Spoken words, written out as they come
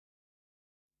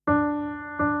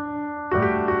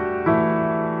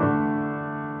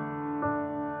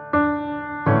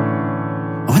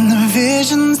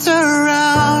visions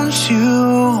around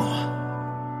you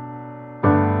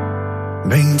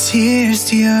bring tears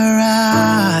to your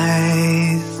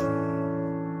eyes,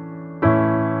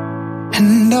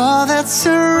 and all that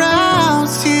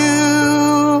surrounds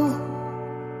you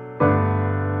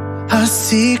are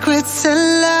secrets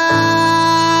and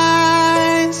lies.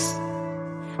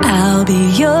 I'll be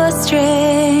your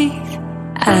strength,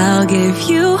 I'll give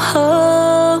you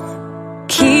hope,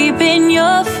 keeping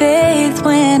your faith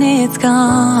when it's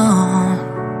gone.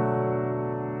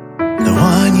 The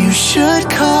one you should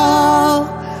call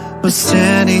was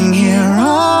standing here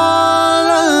all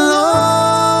alone.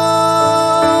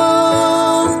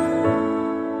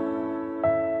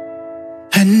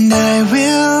 And I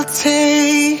will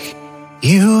take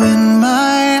you in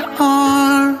my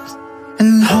arms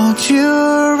and hold you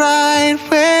right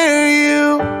where you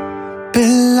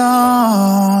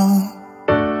belong.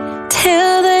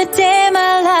 Till the day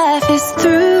my life is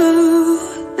through,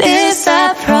 this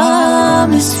I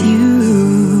promise you.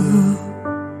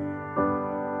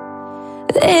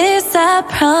 This I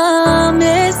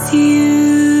promise you.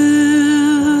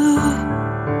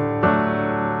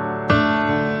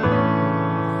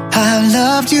 I've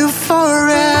loved you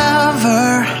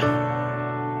forever,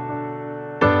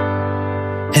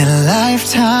 in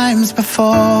lifetimes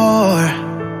before,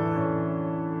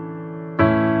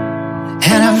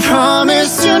 and I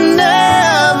promise you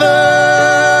never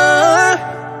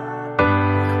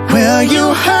will you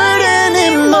hurt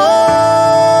anymore.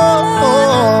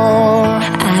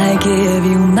 I give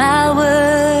you my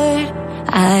word,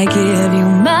 I give you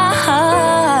my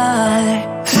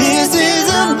heart. This is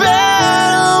a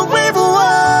battle we've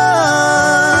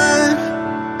won,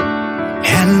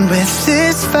 and with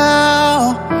this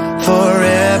vow,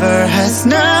 forever has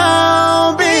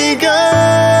now begun.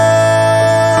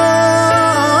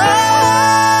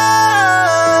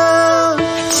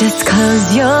 Just close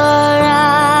your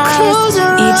eyes, Close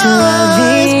your each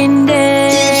loving day.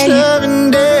 Each loving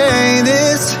day,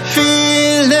 this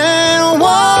feeling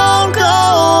won't go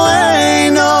away,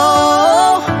 no.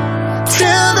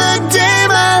 Till the day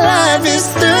my life is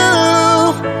through,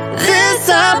 this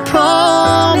I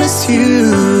promise you.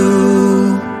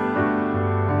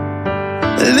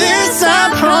 This I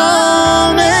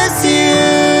promise you.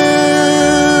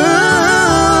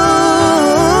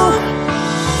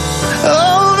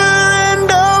 Over and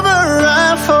over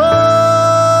I fall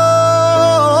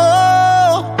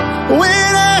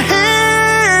when I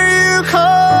hear you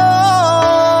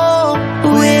call.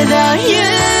 Without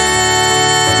you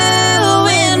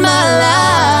in my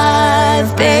life,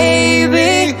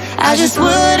 baby, I just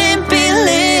wouldn't be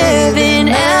living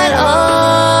at all.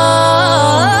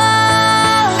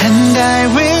 And I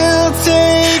will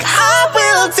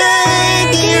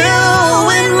take you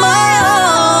in my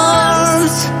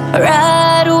arms,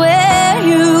 Right where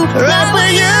you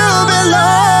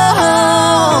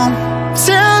belong.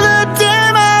 Till the day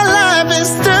my life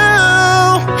is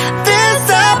through, this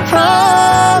I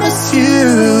promise you.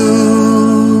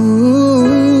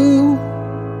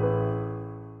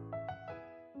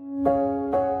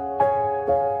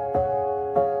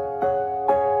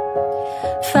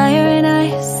 Fire and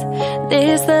ice,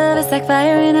 this love is like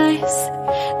fire and ice.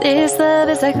 This love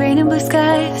is like rain and blue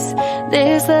skies.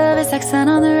 This love is like sun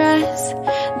on the rise.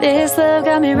 This love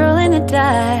got me rolling the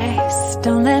dice.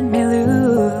 Don't let me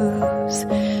lose.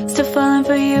 Still falling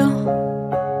for you.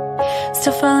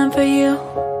 Still falling for you.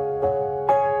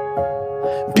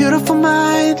 Beautiful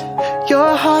mind,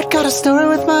 your heart got a story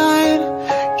with mine.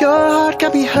 Your heart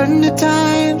got me hurting at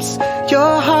times.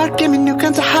 Your heart gave me new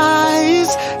kinds of highs.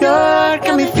 Your heart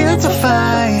got me feeling so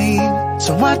fine.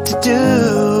 So what to do?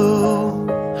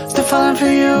 Still falling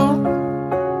for you.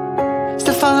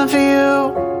 Still falling for you.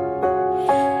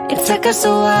 It took us a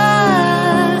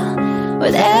while,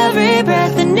 with every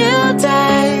breath a new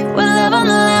day, with love on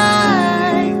the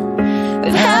line.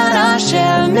 We've had our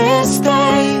share of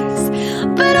mistakes,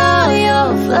 but all your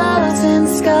flaws and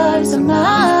scars are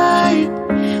mine.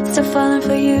 Still falling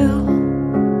for you,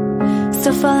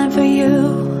 still falling for you.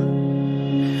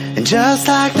 And just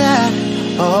like that,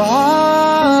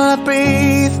 all I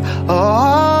breathe,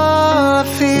 all I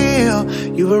feel,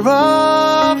 you were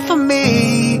all for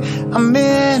me. I'm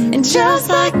in. And just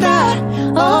like that,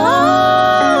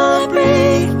 all I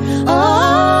breathe,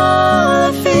 all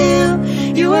I feel,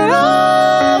 you were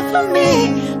all for me.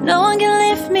 No one can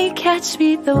lift me, catch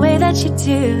me the way that you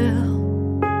do.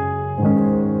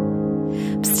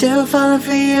 I'm still falling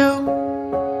for you.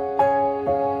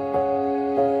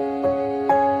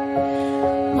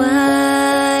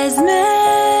 Wise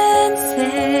men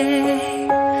say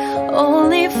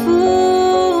only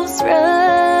fools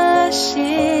rush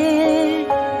in,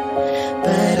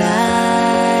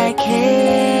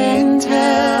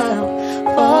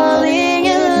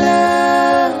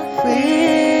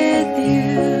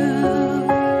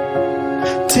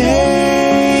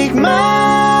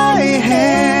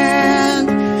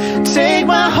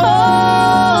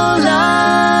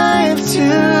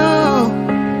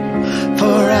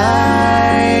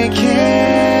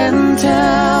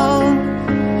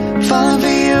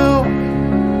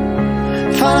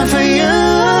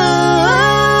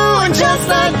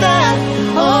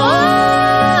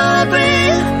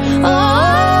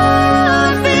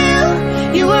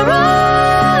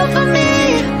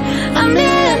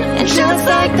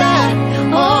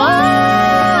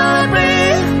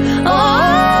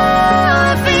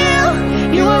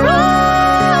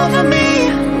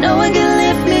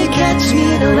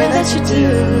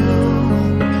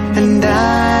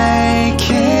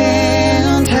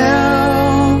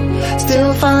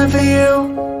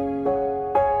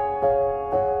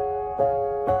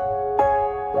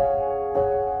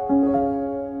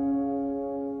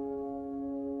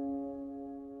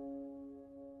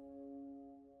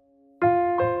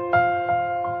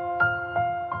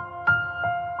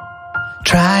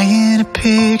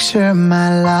 picture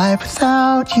my life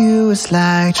without you. It's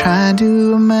like trying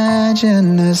to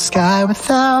imagine a sky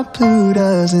without blue.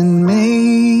 Doesn't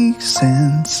make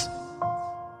sense,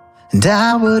 and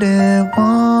I wouldn't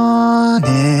want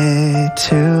it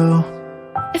to.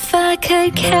 If I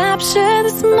could capture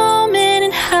this moment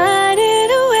and hide it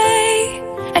away,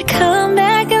 I'd come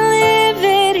back and live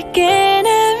it again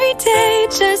every day.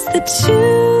 Just the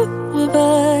two of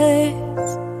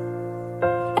us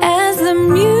as the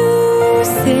music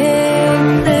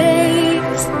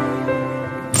plays.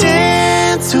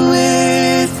 Dance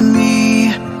with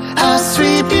me, I'll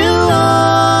sweep you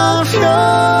off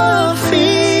your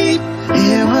feet.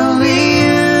 It will be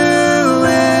you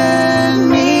and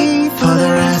me for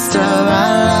the rest of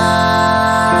our lives.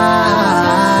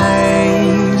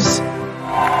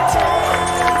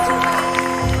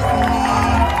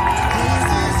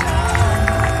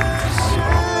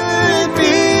 Should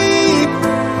be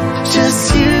just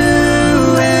you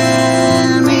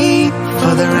and me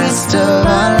for the rest of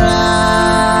our lives.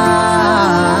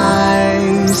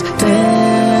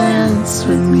 Dance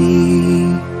with me.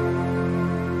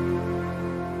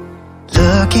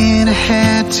 Looking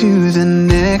ahead to the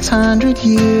next 100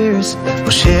 years,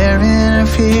 we'll share in our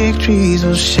victories,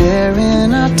 we'll share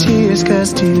in our tears.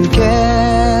 'Cause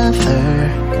together,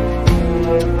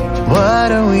 what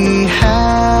do we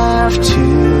have to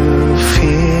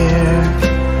fear?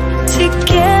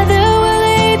 Together we'll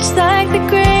age like the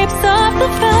grapes off the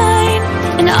vine,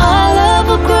 and our love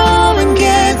will grow and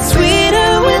get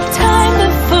sweeter with time.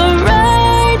 But for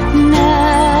right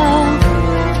now,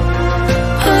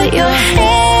 put your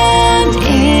hand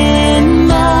in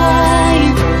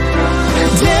mine.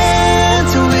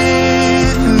 Dance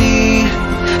with me,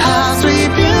 I'll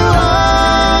sweep you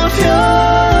off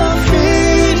your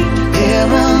feet. It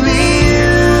will be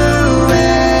you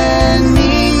and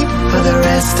me for the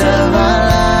rest of our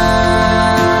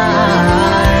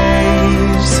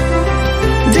lives.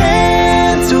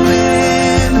 Dance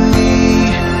with me,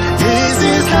 this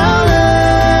is how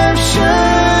love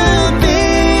should be.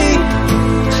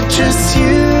 Just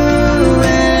you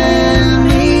and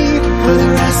me for the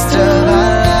rest of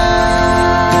our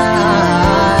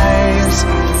lives.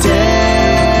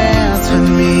 Dance with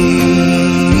me.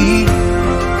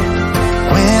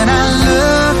 When I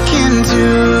look into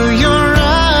your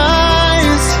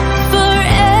eyes,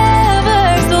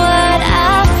 Forever's what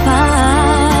I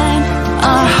find.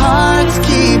 our hearts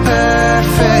keep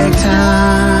perfect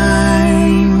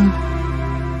time.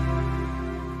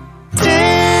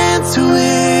 Dance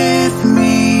with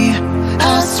me,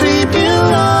 I'll sweep you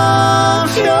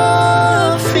off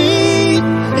your feet.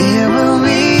 It will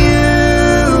be you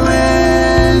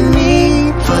and me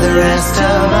for the rest of